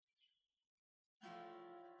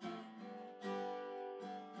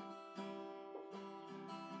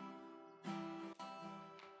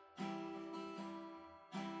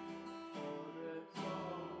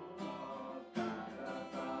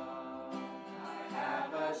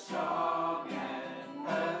strong and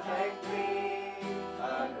perfectly,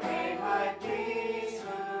 a great high priest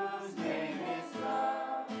whose name is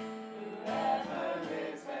love, whoever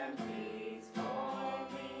lives and pleads for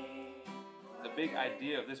me. The big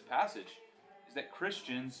idea of this passage is that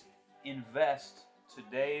Christians invest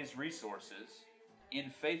today's resources in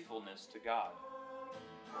faithfulness to God.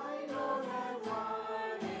 I know that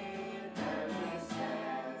one in early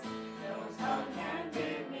stands, knows how can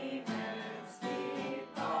bid me thence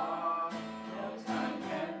depart, knows how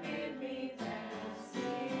can bid me thence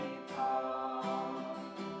depart.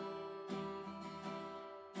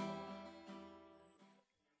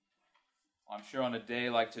 I'm sure on a day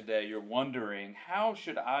like today, you're wondering, how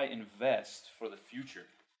should I invest for the future?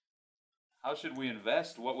 How should we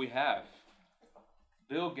invest what we have?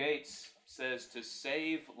 Bill Gates says to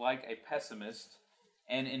save like a pessimist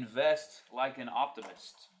and invest like an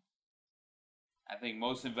optimist. I think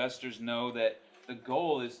most investors know that the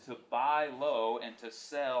goal is to buy low and to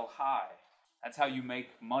sell high. That's how you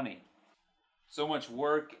make money. So much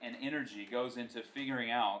work and energy goes into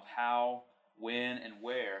figuring out how, when, and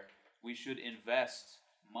where we should invest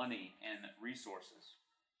money and resources.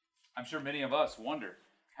 I'm sure many of us wonder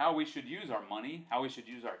how we should use our money, how we should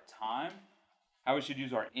use our time, how we should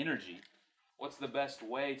use our energy. What's the best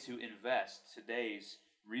way to invest today's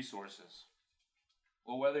resources?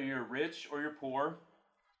 Well, whether you're rich or you're poor,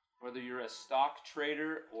 whether you're a stock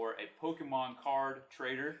trader or a Pokemon card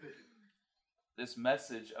trader, this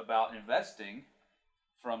message about investing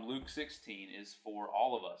from Luke 16 is for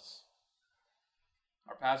all of us.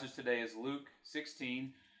 Our passage today is Luke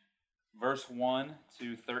 16, verse 1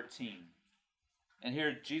 to 13. And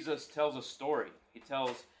here Jesus tells a story. He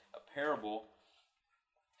tells a parable.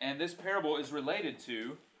 And this parable is related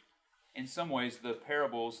to, in some ways, the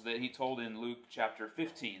parables that he told in Luke chapter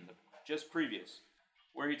 15, just previous,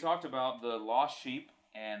 where he talked about the lost sheep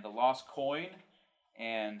and the lost coin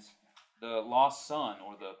and the lost son,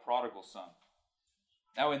 or the prodigal son.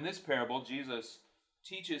 Now, in this parable, Jesus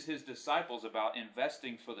teaches his disciples about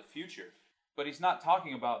investing for the future, but he's not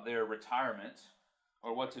talking about their retirement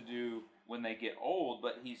or what to do when they get old,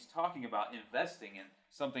 but he's talking about investing in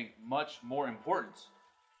something much more important,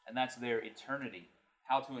 and that's their eternity,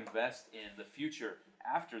 how to invest in the future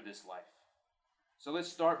after this life. So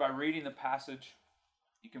let's start by reading the passage.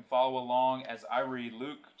 You can follow along as I read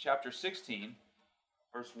Luke chapter 16,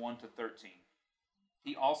 verse 1 to 13.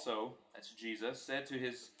 He also, that's Jesus, said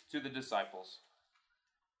to the disciples,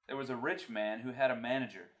 "There was a rich man who had a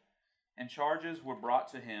manager, and charges were brought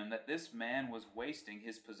to him that this man was wasting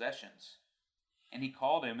his possessions. And he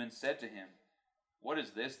called him and said to him, 'What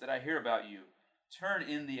is this that I hear about you? Turn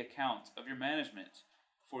in the account of your management,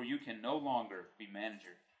 for you can no longer be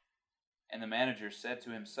manager.' And the manager said to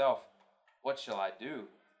himself, 'What shall I do,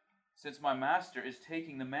 since my master is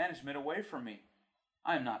taking the management away from me?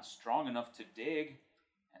 I am not strong enough to dig,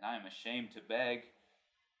 and I am ashamed to beg.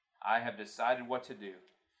 I have decided what to do,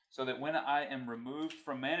 so that when I am removed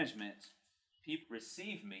from management, people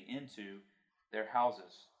receive me into their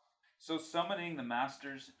houses.' So summoning the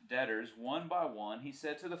master's debtors one by one, he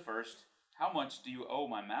said to the first, 'How much do you owe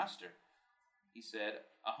my master?' He said,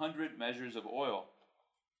 100 measures of oil.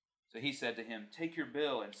 So he said to him, 'Take your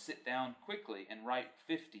bill and sit down quickly and write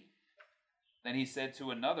 50. Then he said to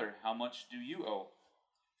another, 'How much do you owe?'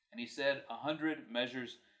 And he said, 100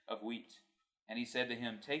 measures of wheat. And he said to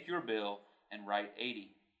him, 'Take your bill and write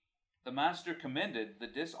 80. The master commended the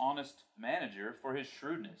dishonest manager for his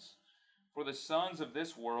shrewdness. For the sons of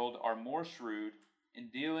this world are more shrewd in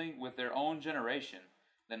dealing with their own generation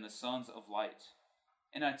than the sons of light.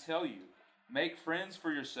 And I tell you, make friends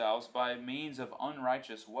for yourselves by means of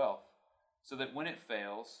unrighteous wealth, so that when it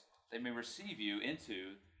fails, they may receive you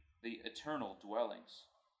into the eternal dwellings.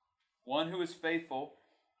 One who is faithful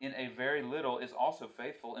in a very little is also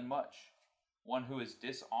faithful in much. One who is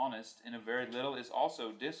dishonest in a very little is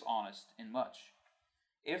also dishonest in much.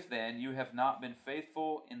 If then you have not been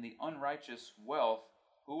faithful in the unrighteous wealth,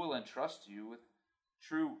 who will entrust you with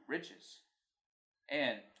true riches?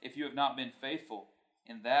 And if you have not been faithful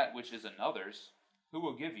in that which is another's, who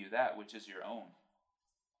will give you that which is your own?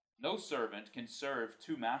 No servant can serve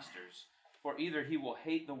two masters, for either he will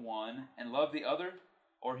hate the one and love the other,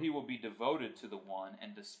 or he will be devoted to the one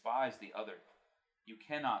and despise the other. You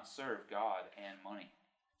cannot serve God and money."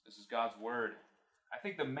 This is God's word. I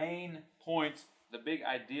think the main point, the big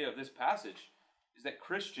idea of this passage is that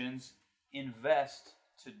Christians invest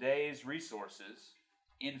today's resources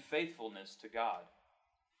in faithfulness to God.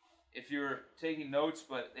 If you're taking notes,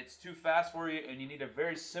 but it's too fast for you and you need a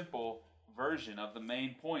very simple version of the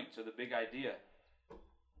main point to the big idea,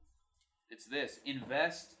 it's this: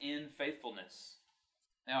 invest in faithfulness.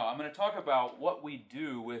 Now, I'm going to talk about what we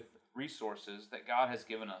do with resources that God has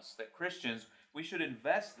given us, that Christians, we should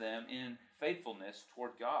invest them in faithfulness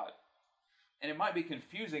toward God. And it might be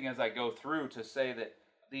confusing as I go through to say that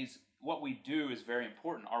what we do is very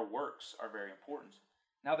important. Our works are very important.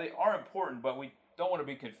 Now, they are important, but we don't want to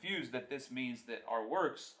be confused that this means that our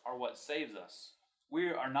works are what saves us. We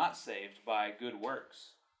are not saved by good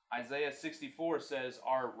works. Isaiah 64 says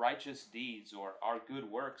our righteous deeds or our good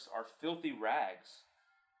works are filthy rags.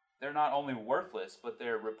 They're not only worthless, but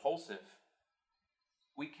they're repulsive.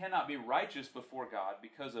 We cannot be righteous before God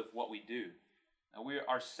because of what we do. Now, we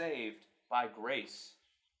are saved by grace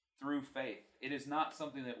through faith. It is not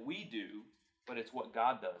something that we do, but it's what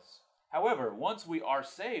God does. However, once we are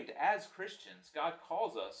saved as Christians, God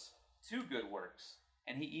calls us to good works,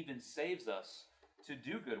 and He even saves us to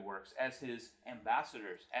do good works as His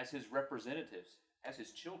ambassadors, as His representatives, as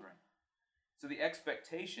His children. So the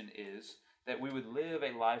expectation is that we would live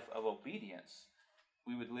a life of obedience.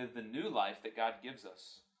 We would live the new life that God gives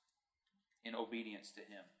us in obedience to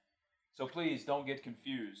Him. So please don't get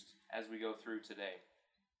confused as we go through today.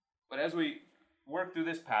 But as we work through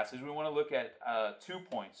this passage, we want to look at 2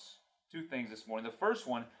 points, 2 things this morning. The first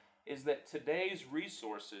one is that today's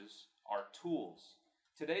resources are tools.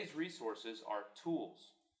 Today's resources are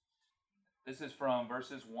tools. This is from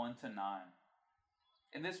verses 1 to 9.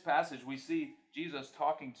 In this passage, we see Jesus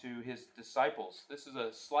talking to His disciples. This is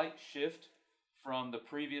a slight shift from the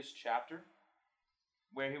previous chapter,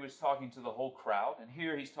 where He was talking to the whole crowd, and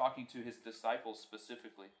here He's talking to His disciples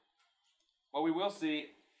specifically. Well, we will see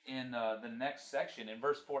in the next section, in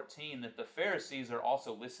verse 14, that the Pharisees are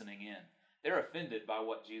also listening in. They're offended by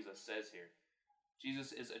what Jesus says here.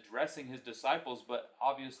 Jesus is addressing His disciples, but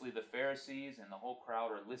obviously the Pharisees and the whole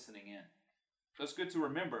crowd are listening in. So it's good to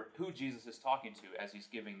remember who Jesus is talking to as He's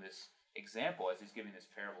giving this example, as He's giving this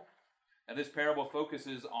parable. Now, this parable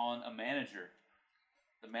focuses on a manager.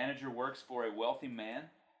 The manager works for a wealthy man,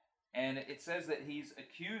 and it says that he's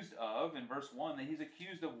accused of, in verse 1, that he's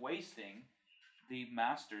accused of wasting the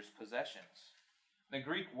master's possessions. The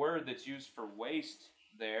Greek word that's used for waste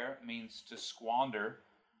there means to squander,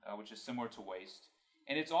 which is similar to waste.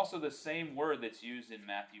 And it's also the same word that's used in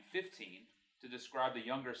Matthew 15 to describe the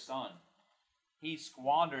younger son. He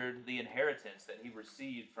squandered the inheritance that he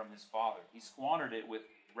received from his father. He squandered it with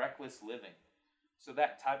reckless living. So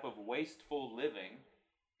that type of wasteful living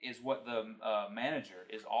is what the manager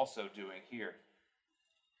is also doing here.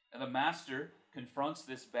 And the master confronts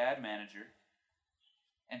this bad manager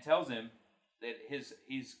and tells him that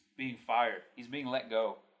he's being fired. He's being let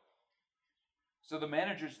go. So the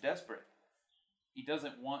manager's desperate. He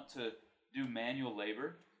doesn't want to do manual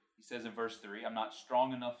labor. He says in verse 3, I'm not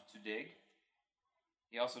strong enough to dig.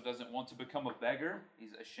 He also doesn't want to become a beggar.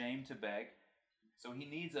 He's ashamed to beg. So he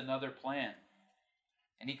needs another plan.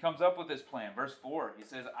 And he comes up with this plan. Verse 4, he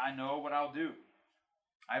says, I know what I'll do.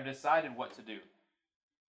 I've decided what to do.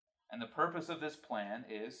 And the purpose of this plan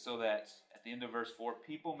is so that, at the end of verse 4,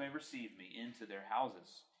 people may receive me into their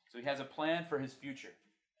houses. So he has a plan for his future.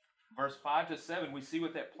 Verse 5 to 7, we see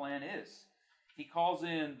what that plan is. He calls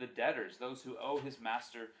in the debtors, those who owe his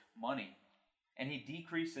master money, and he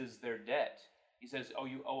decreases their debt. He says, oh,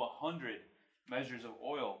 you owe 100 measures of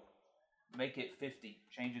oil. Make it 50.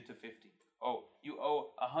 Change it to 50. Oh, you owe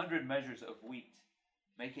 100 measures of wheat.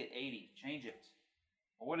 Make it 80. Change it.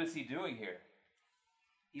 Well, what is he doing here?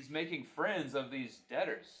 He's making friends of these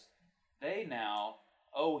debtors. They now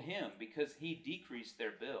owe him because he decreased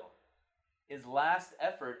their bill. His last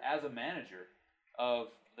effort as a manager of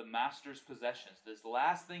the master's possessions, this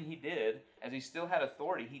last thing he did, as he still had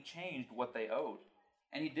authority, he changed what they owed.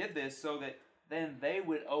 And he did this so that then they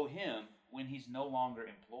would owe him when he's no longer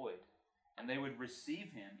employed. And they would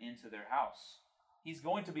receive him into their house. He's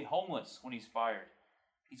going to be homeless when he's fired.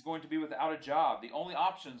 He's going to be without a job. The only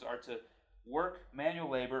options are to work manual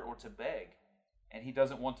labor or to beg. And he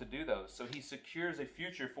doesn't want to do those. So he secures a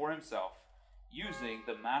future for himself using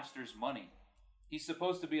the master's money. He's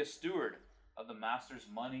supposed to be a steward of the master's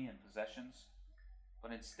money and possessions.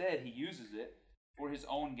 But instead, he uses it for his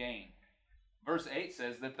own gain. Verse 8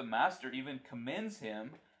 says that the master even commends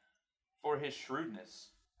him for his shrewdness.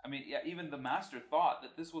 I mean, yeah, even the master thought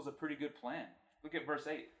that this was a pretty good plan. Look at verse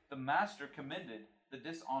 8. The master commended the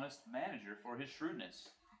dishonest manager for his shrewdness.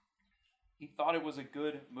 He thought it was a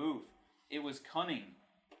good move. It was cunning.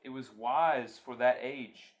 It was wise for that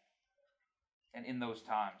age and in those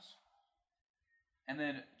times. And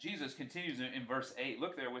then Jesus continues in verse 8.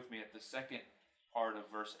 Look there with me at the second part of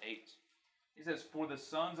verse 8. He says, for the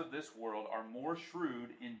sons of this world are more shrewd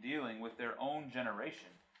in dealing with their own generation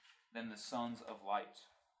than the sons of light.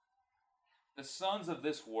 The sons of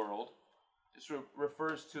this world This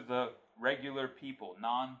refers to the regular people,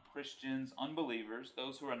 non-Christians, unbelievers,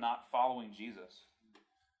 those who are not following Jesus.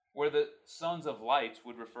 Where the sons of light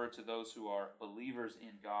would refer to those who are believers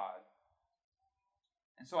in God.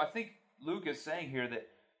 And so I think Luke is saying here that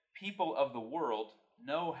people of the world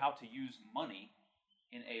know how to use money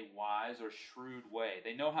in a wise or shrewd way.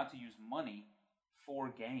 They know how to use money for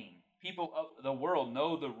gain. People of the world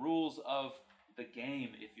know the rules of the game,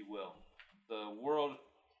 if you will. The world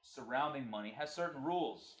surrounding money has certain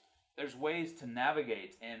rules. There's ways to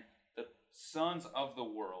navigate, and the sons of the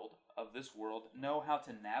world, of this world, know how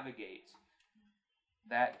to navigate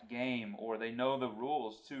that game, or they know the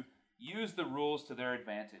rules to use the rules to their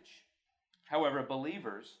advantage. However,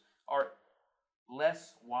 believers are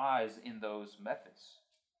less wise in those methods.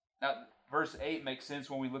 Now, verse 8 makes sense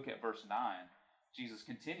when we look at verse 9. Jesus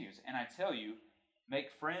continues, "And I tell you,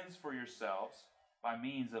 make friends for yourselves by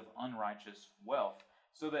means of unrighteous wealth,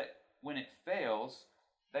 so that when it fails,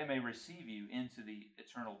 they may receive you into the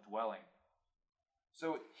eternal dwelling."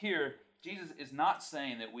 So here, Jesus is not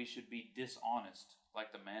saying that we should be dishonest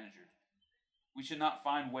like the manager. We should not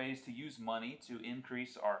find ways to use money to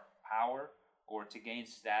increase our power or to gain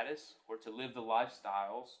status or to live the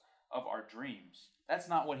lifestyles of our dreams. That's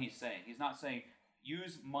not what he's saying. He's not saying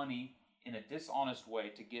use money in a dishonest way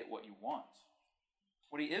to get what you want.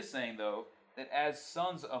 What he is saying, though, that as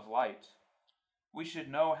sons of light, we should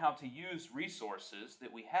know how to use resources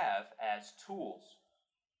that we have as tools.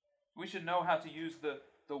 We should know how to use the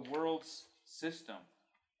world's system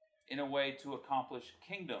in a way to accomplish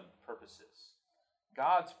kingdom purposes,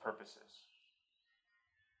 God's purposes.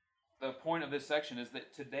 The point of this section is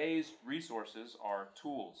that today's resources are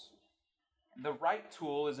tools. The right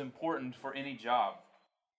tool is important for any job.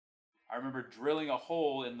 I remember drilling a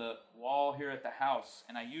hole in the wall here at the house,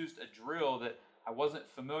 and I used a drill that I wasn't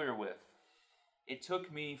familiar with. It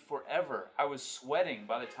took me forever. I was sweating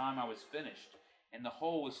by the time I was finished, and the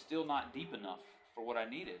hole was still not deep enough for what I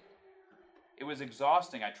needed. It was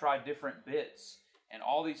exhausting. I tried different bits and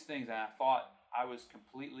all these things, and I thought I was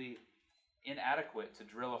completely inadequate to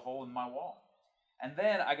drill a hole in my wall. And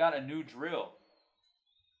then I got a new drill,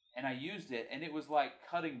 and I used it, and it was like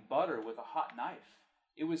cutting butter with a hot knife.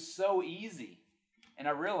 It was so easy. And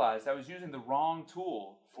I realized I was using the wrong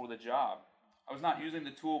tool for the job. I was not using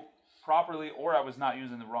the tool properly, or I was not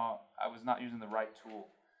using the right tool.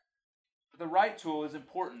 But the right tool is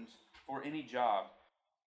important for any job.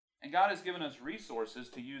 And God has given us resources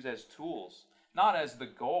to use as tools, not as the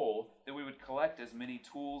goal that we would collect as many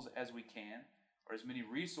tools as we can, or as many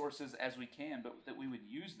resources as we can, but that we would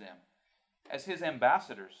use them as His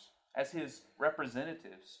ambassadors, as His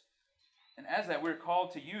representatives. And as that, we're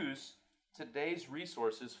called to use today's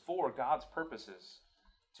resources for God's purposes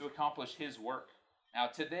to accomplish His work. Now,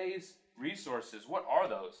 today's resources, what are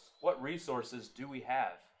those? What resources do we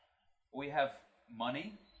have? We have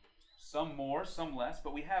money, some more, some less,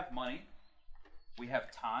 but we have money. We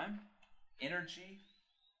have time, energy,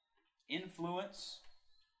 influence,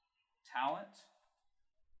 talent.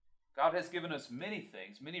 God has given us many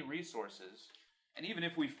things, many resources, and even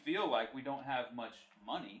if we feel like we don't have much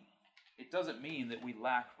money, it doesn't mean that we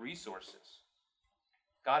lack resources.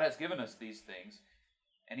 God has given us these things,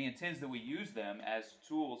 and He intends that we use them as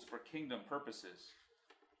tools for kingdom purposes.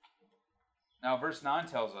 Now, verse 9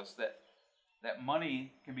 tells us that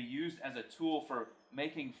money can be used as a tool for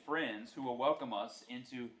making friends who will welcome us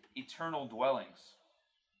into eternal dwellings.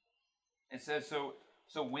 It says,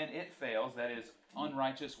 so when it fails, that is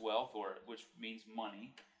unrighteous wealth, or which means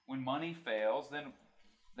money, when money fails,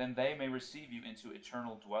 then they may receive you into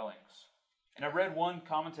eternal dwellings. And I read one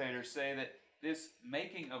commentator say that this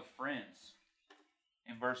making of friends,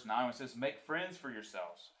 in verse 9, it says, make friends for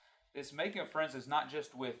yourselves. This making of friends is not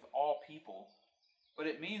just with all people, but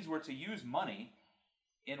it means we're to use money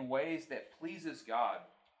in ways that pleases God,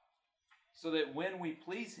 so that when we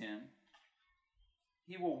please Him,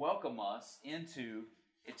 He will welcome us into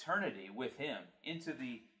eternity with Him, into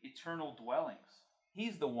the eternal dwellings.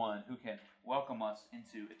 He's the one who can welcome us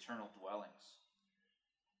into eternal dwellings.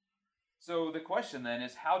 So the question then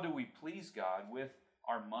is, how do we please God with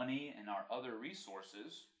our money and our other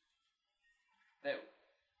resources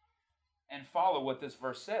and follow what this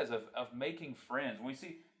verse says of making friends? When we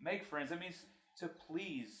see make friends, it means to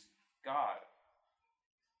please God.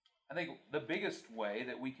 I think the biggest way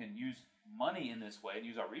that we can use money in this way and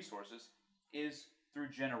use our resources is through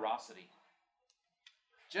generosity.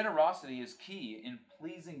 Generosity is key in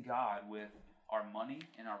pleasing God with our money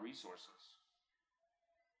and our resources.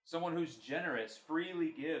 Someone who's generous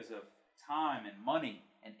freely gives of time and money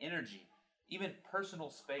and energy, even personal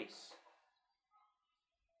space.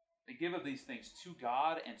 They give of these things to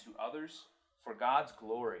God and to others for God's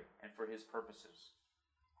glory and for his purposes.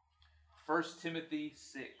 1 Timothy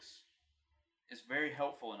 6 is very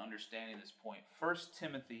helpful in understanding this point. 1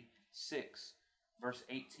 Timothy 6, verse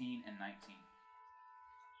 18 and 19.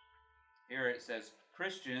 Here it says,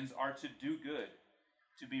 Christians are to do good,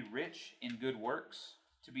 to be rich in good works,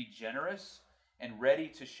 to be generous and ready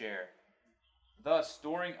to share, thus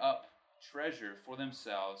storing up treasure for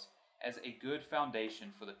themselves as a good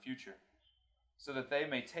foundation for the future, so that they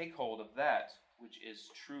may take hold of that which is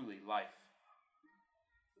truly life.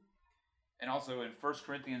 And also in 1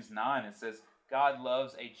 Corinthians 9 it says, God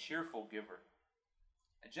loves a cheerful giver.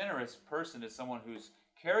 A generous person is someone who's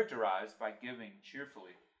characterized by giving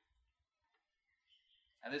cheerfully.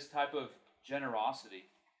 And this type of generosity,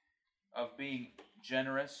 of being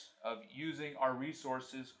generous, of using our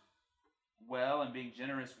resources well and being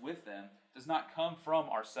generous with them, does not come from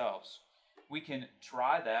ourselves. We can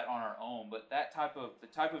try that on our own, but the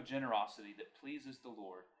type of generosity that pleases the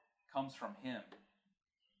Lord comes from him.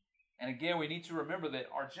 And again, we need to remember that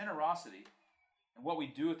our generosity and what we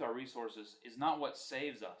do with our resources is not what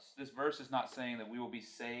saves us. This verse is not saying that we will be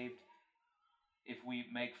saved if we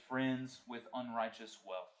make friends with unrighteous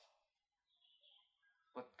wealth.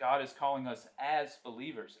 But God is calling us as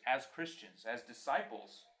believers, as Christians, as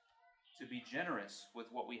disciples, to be generous with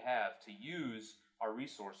what we have, to use our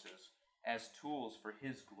resources as tools for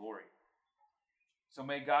his glory. So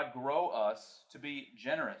may God grow us to be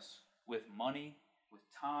generous with money, with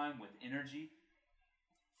time, with energy,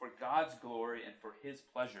 for God's glory and for his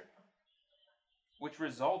pleasure, which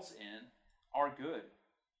results in our good.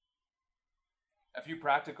 A few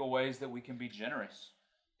practical ways that we can be generous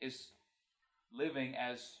is living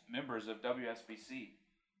as members of WSBC,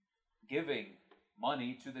 giving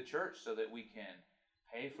money to the church so that we can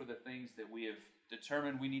pay for the things that we have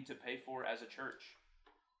determined we need to pay for as a church.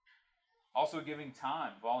 Also giving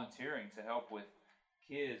time, volunteering to help with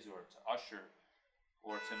kids or to usher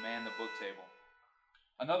or to man the book table.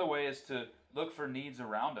 Another way is to look for needs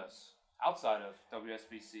around us outside of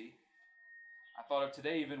WSBC. I thought of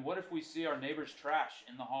today even, what if we see our neighbor's trash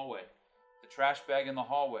in the hallway? The trash bag in the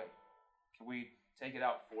hallway. Can we take it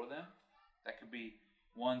out for them? That could be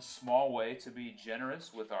one small way to be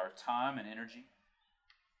generous with our time and energy.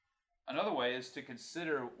 Another way is to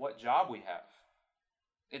consider what job we have.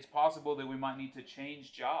 It's possible that we might need to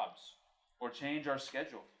change jobs or change our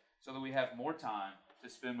schedule so that we have more time to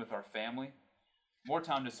spend with our family, more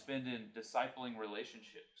time to spend in discipling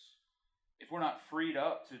relationships. If we're not freed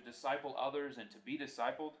up to disciple others and to be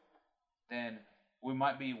discipled, then we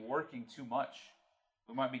might be working too much.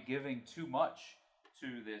 We might be giving too much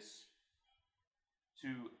to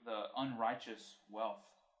the unrighteous wealth.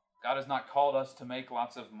 God has not called us to make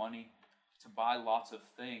lots of money, to buy lots of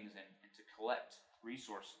things, and to collect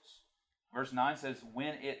resources. Verse 9 says,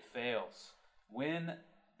 when it fails, when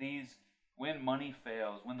money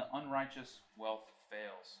fails, when the unrighteous wealth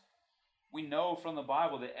fails. We know from the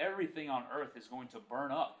Bible that everything on earth is going to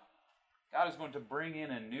burn up. God is going to bring in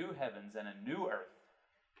a new heavens and a new earth.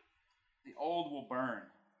 The old will burn.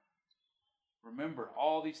 Remember,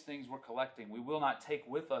 all these things we're collecting, we will not take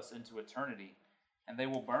with us into eternity, and they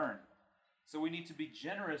will burn. So we need to be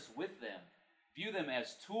generous with them. View them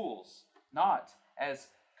as tools, not as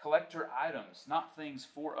collector items, not things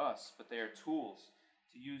for us, but they are tools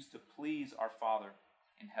to use to please our Father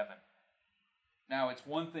in heaven. Now, it's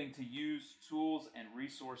one thing to use to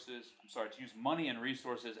use money and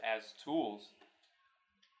resources as tools,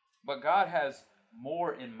 but God has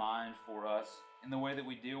more in mind for us in the way that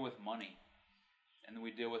we deal with money and that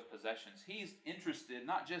we deal with possessions. He's interested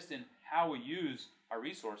not just in how we use our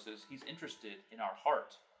resources, he's interested in our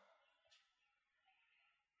heart.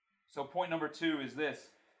 So point number 2 is this: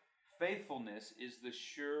 faithfulness is the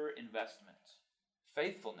sure investment.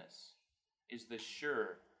 Faithfulness is the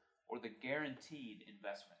sure or the guaranteed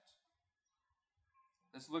investment.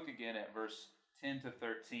 Let's look again at verse 10 to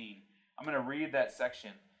 13. I'm going to read that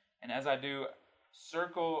section, and as I do,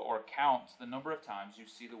 circle or count the number of times you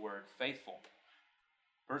see the word faithful.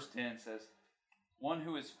 Verse 10 says, one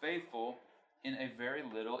who is faithful in a very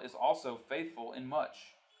little is also faithful in much,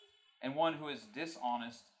 and one who is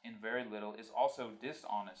dishonest in very little is also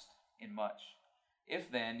dishonest in much. If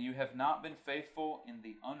then you have not been faithful in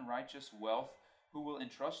the unrighteous wealth, who will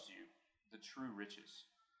entrust you the true riches?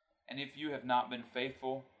 And if you have not been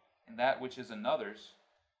faithful in that which is another's,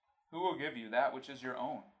 who will give you that which is your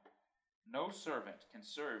own? No servant can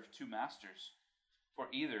serve two masters, for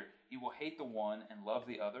either he will hate the one and love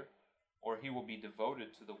the other, or he will be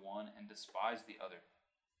devoted to the one and despise the other.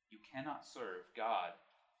 You cannot serve God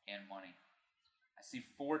and money. I see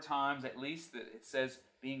 4 times at least that it says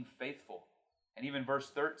being faithful. And even verse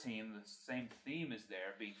 13, the same theme is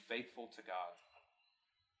there, being faithful to God.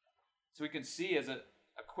 So we can see as a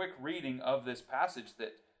quick reading of this passage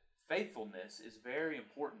that faithfulness is very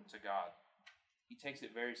important to God. He takes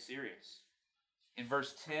it very serious. In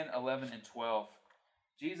verse 10, 11, and 12,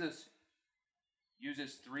 Jesus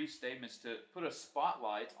uses three statements to put a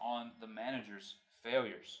spotlight on the manager's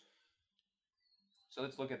failures. So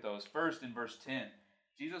let's look at those. First, in verse 10,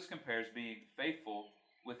 Jesus compares being faithful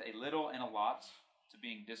with a little and a lot to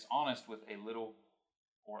being dishonest with a little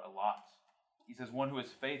or a lot. He says, one who is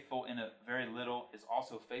faithful in a very little is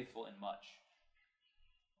also faithful in much.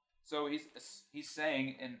 So he's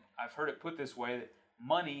saying, and I've heard it put this way, that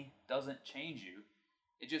money doesn't change you.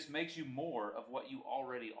 It just makes you more of what you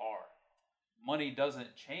already are. Money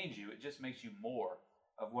doesn't change you. It just makes you more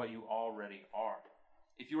of what you already are.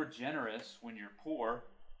 If you're generous when you're poor,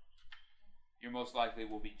 you most likely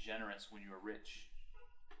will be generous when you're rich.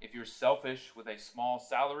 If you're selfish with a small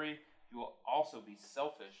salary, you will also be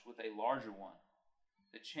selfish with a larger one.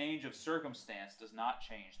 The change of circumstance does not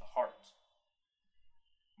change the heart.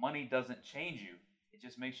 Money doesn't change you. It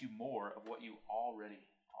just makes you more of what you already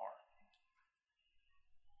are.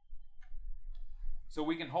 So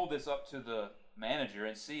we can hold this up to the manager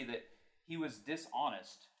and see that he was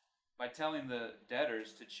dishonest by telling the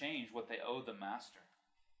debtors to change what they owe the master.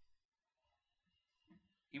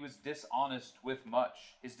 He was dishonest with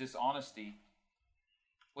much. His dishonesty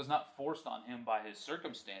was not forced on him by his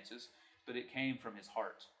circumstances, but it came from his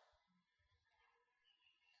heart.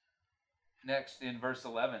 Next, in verse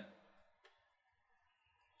 11,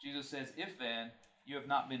 Jesus says, if then you have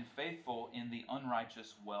not been faithful in the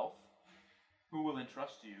unrighteous wealth, who will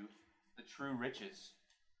entrust you the true riches?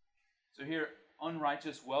 So here,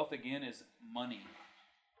 unrighteous wealth again is money.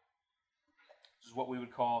 This is what we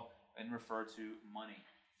would call and refer to money,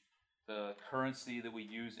 the currency that we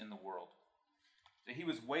use in the world. So he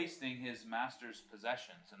was wasting his master's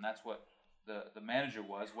possessions, and that's what the manager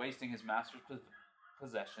was, wasting his master's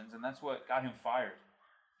possessions, and that's what got him fired.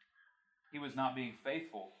 He was not being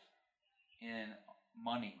faithful in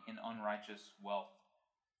money, in unrighteous wealth.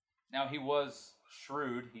 Now he was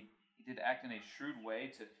shrewd. He did act in a shrewd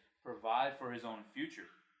way to provide for his own future,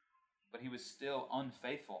 but he was still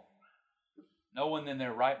unfaithful. No one in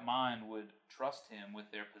their right mind would trust him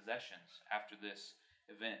with their possessions after this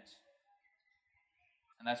event.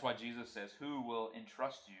 And that's why Jesus says, who will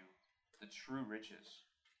entrust you the true riches?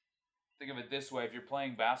 Think of it this way: if you're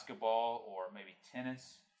playing basketball or maybe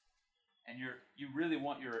tennis, and you really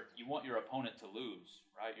want your opponent to lose,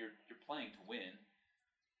 right? You're playing to win.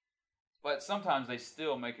 But sometimes they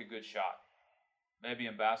still make a good shot. Maybe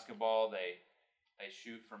in basketball they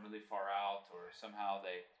shoot from really far out, or somehow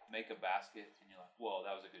they make a basket and you're like, whoa,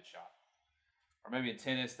 that was a good shot. Or maybe in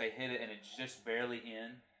tennis they hit it and it's just barely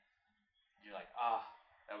in. And you're like,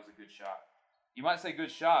 that was a good shot. You might say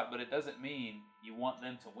good shot, but it doesn't mean you want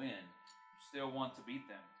them to win. You still want to beat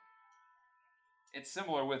them. It's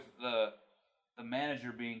similar with the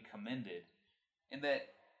manager being commended, in that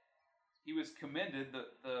he was commended,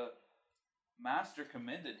 the master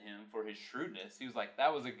commended him for his shrewdness. He was like,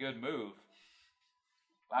 that was a good move.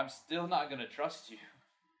 I'm still not going to trust you.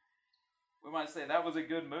 We might say that was a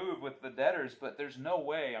good move with the debtors, but there's no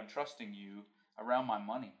way I'm trusting you around my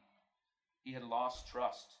money. He had lost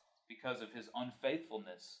trust because of his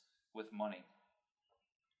unfaithfulness with money.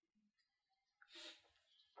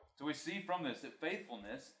 So we see from this that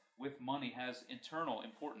faithfulness with money has internal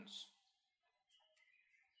importance.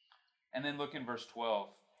 And then look in verse 12.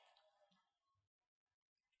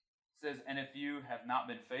 It says, and if you have not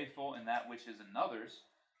been faithful in that which is another's,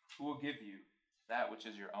 who will give you that which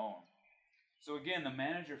is your own? So again, the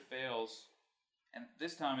manager fails, and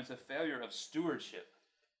this time it's a failure of stewardship.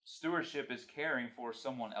 Stewardship is caring for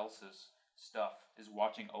someone else's stuff, is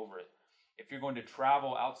watching over it. If you're going to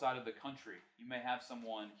travel outside of the country, you may have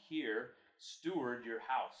someone here steward your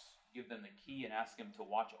house. Give them the key and ask them to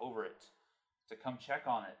watch over it, to come check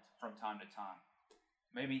on it from time to time.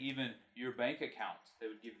 Maybe even your bank account. They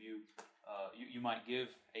would give you, you might give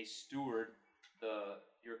a steward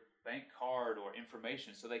your bank card or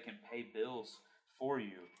information so they can pay bills for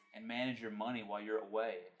you and manage your money while you're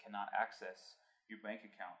away and cannot access your bank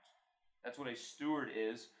account. That's what a steward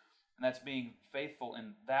is, and that's being faithful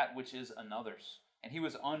in that which is another's. And he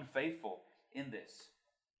was unfaithful in this.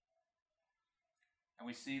 And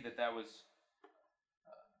we see that was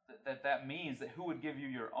that means that who would give you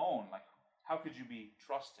your own? Like, how could you be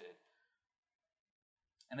trusted?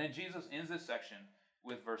 And then Jesus ends this section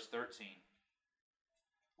with verse 13,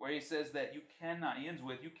 where he says that he ends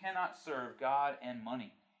with, you cannot serve God and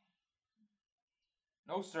money.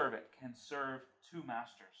 No servant can serve two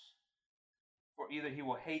masters. For either he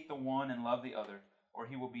will hate the one and love the other, or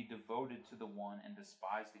he will be devoted to the one and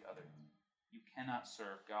despise the other. You cannot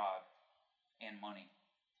serve God and money.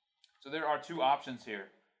 So there are two options here.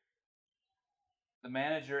 The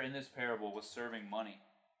manager in this parable was serving money.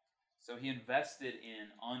 So he invested in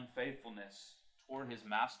unfaithfulness toward his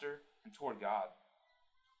master and toward God.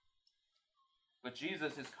 But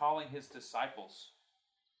Jesus is calling his disciples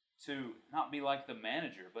to not be like the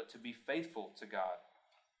manager, but to be faithful to God.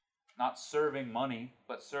 Not serving money,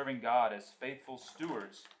 but serving God as faithful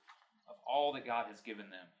stewards of all that God has given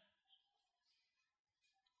them.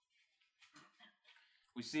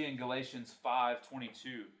 We see in Galatians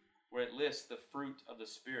 5:22, where it lists the fruit of the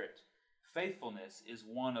Spirit. Faithfulness is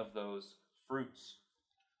one of those fruits.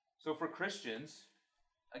 So for Christians,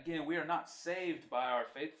 again, we are not saved by our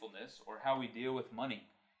faithfulness or how we deal with money.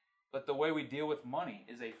 But the way we deal with money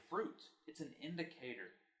is a fruit. It's an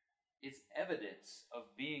indicator. It's evidence of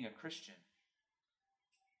being a Christian.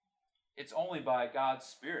 It's only by God's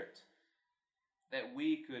Spirit that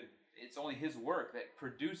it's only His work that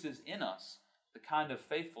produces in us the kind of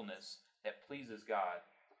faithfulness that pleases God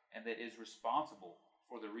and that is responsible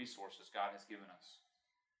for the resources God has given us.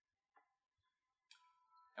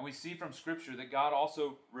 And we see from Scripture that God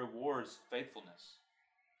also rewards faithfulness.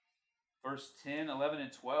 Verse 10, 11,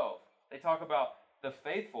 and 12, they talk about the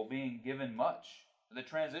faithful being given much, the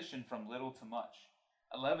transition from little to much.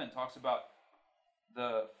 11 talks about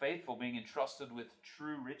the faithful being entrusted with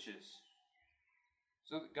true riches.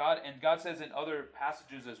 So God says in other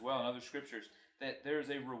passages as well, in other scriptures, that there is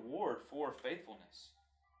a reward for faithfulness.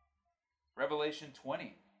 Revelation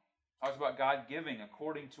 20 talks about God giving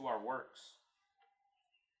according to our works.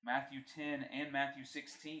 Matthew 10 and Matthew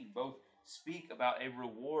 16 both speak about a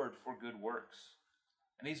reward for good works.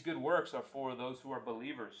 And these good works are for those who are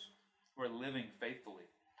believers, who are living faithfully.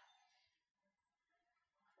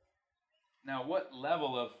 Now, what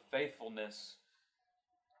level of faithfulness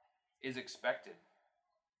is expected?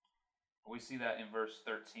 We see that in verse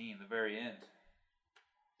 13, the very end.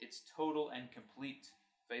 It's total and complete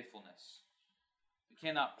faithfulness. We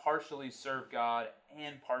cannot partially serve God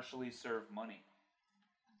and partially serve money.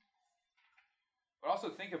 But also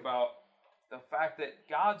think about the fact that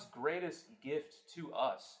God's greatest gift to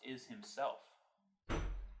us is Himself.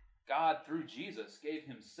 God, through Jesus, gave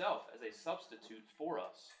Himself as a substitute for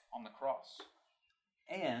us on the cross.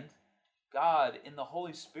 And God, in the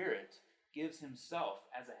Holy Spirit, gives Himself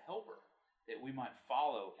as a helper that we might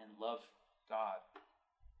follow and love God.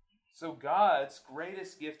 So God's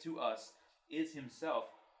greatest gift to us is Himself.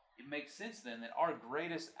 It makes sense then that our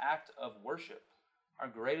greatest act of worship, our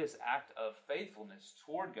greatest act of faithfulness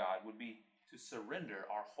toward God would be to surrender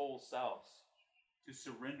our whole selves, to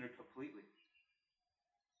surrender completely.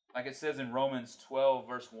 Like it says in Romans 12,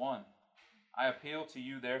 verse 1, I appeal to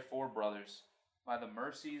you, therefore, brothers, by the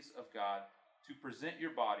mercies of God, to present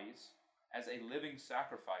your bodies as a living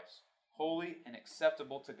sacrifice, holy and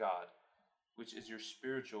acceptable to God, which is your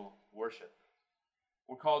spiritual worship.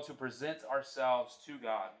 We're called to present ourselves to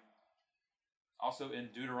God. Also in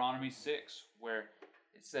Deuteronomy 6, where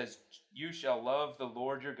it says, you shall love the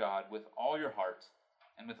Lord your God with all your heart,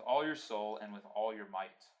 and with all your soul, and with all your might.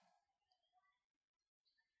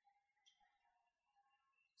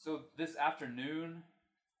 So this afternoon,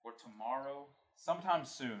 or tomorrow, sometime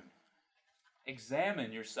soon,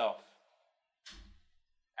 examine yourself.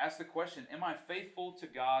 Ask the question, am I faithful to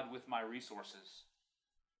God with my resources,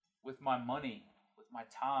 with my money, with my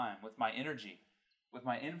time, with my energy, with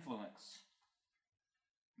my influence?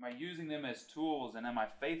 Am I using them as tools, and am I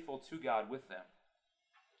faithful to God with them?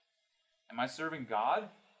 Am I serving God,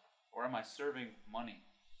 or am I serving money?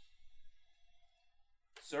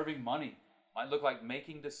 Serving money might look like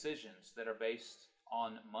making decisions that are based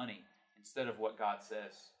on money instead of what God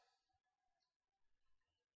says.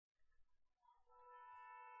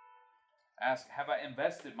 Ask, have I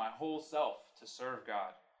invested my whole self to serve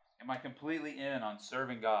God? Am I completely in on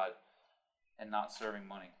serving God and not serving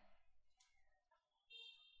money?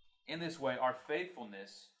 In this way, our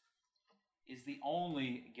faithfulness is the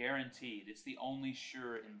only guaranteed, it's the only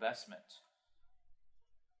sure investment.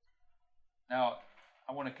 Now,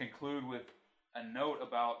 I want to conclude with a note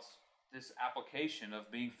about this application of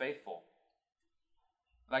being faithful.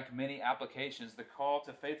 Like many applications, the call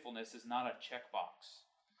to faithfulness is not a checkbox.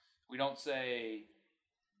 We don't say,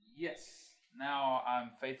 yes, now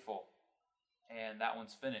I'm faithful, and that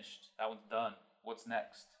one's finished, that one's done. What's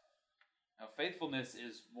next? Now, faithfulness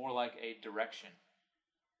is more like a direction.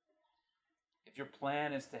 If your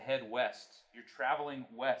plan is to head west, you're traveling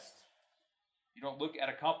west. You don't look at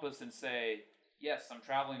a compass and say, yes, I'm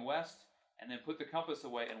traveling west, and then put the compass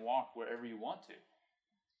away and walk wherever you want to.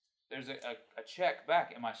 There's a check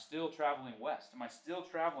back. Am I still traveling west? Am I still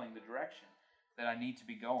traveling the direction that I need to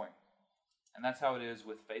be going? And that's how it is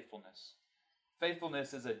with faithfulness.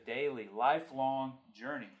 Faithfulness is a daily, lifelong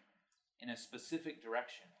journey in a specific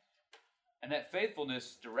direction. And that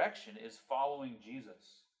faithfulness direction is following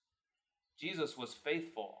Jesus. Jesus was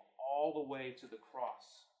faithful all the way to the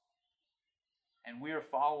cross. And we are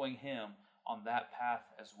following him on that path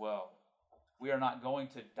as well. We are not going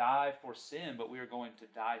to die for sin, but we are going to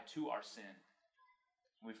die to our sin.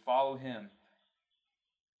 We follow him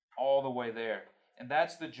all the way there. And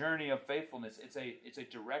that's the journey of faithfulness. It's a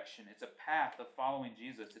direction. It's a path of following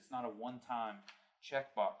Jesus. It's not a one-time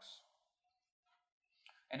checkbox.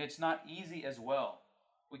 And it's not easy as well.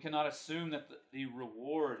 We cannot assume that the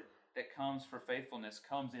reward that comes for faithfulness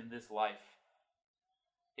comes in this life.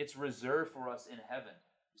 It's reserved for us in heaven.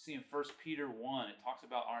 You see in 1 Peter 1, it talks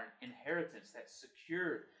about our inheritance that's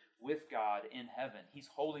secured with God in heaven. He's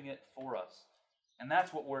holding it for us. And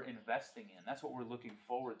that's what we're investing in. That's what we're looking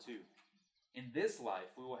forward to. In this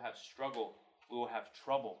life, we will have struggle. We will have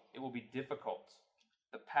trouble. It will be difficult.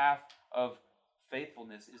 The path of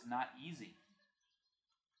faithfulness is not easy.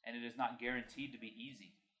 And it is not guaranteed to be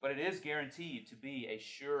easy. But it is guaranteed to be a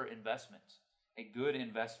sure investment, a good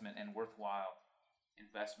investment and worthwhile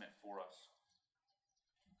investment for us.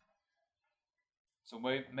 So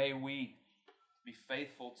may we be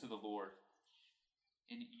faithful to the Lord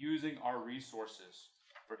in using our resources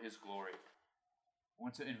for his glory. We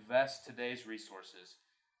want to invest today's resources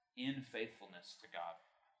in faithfulness to God.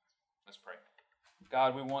 Let's pray.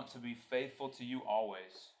 God, we want to be faithful to you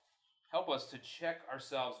always. Help us to check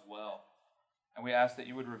ourselves well. And we ask that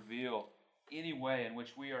you would reveal any way in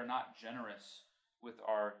which we are not generous with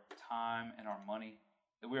our time and our money,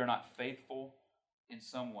 that we are not faithful in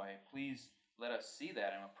some way. Please let us see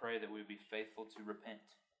that, and I pray that we would be faithful to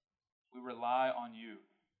repent. We rely on you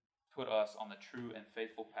to put us on the true and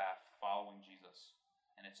faithful path following Jesus.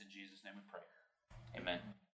 And it's in Jesus' name we pray. Amen.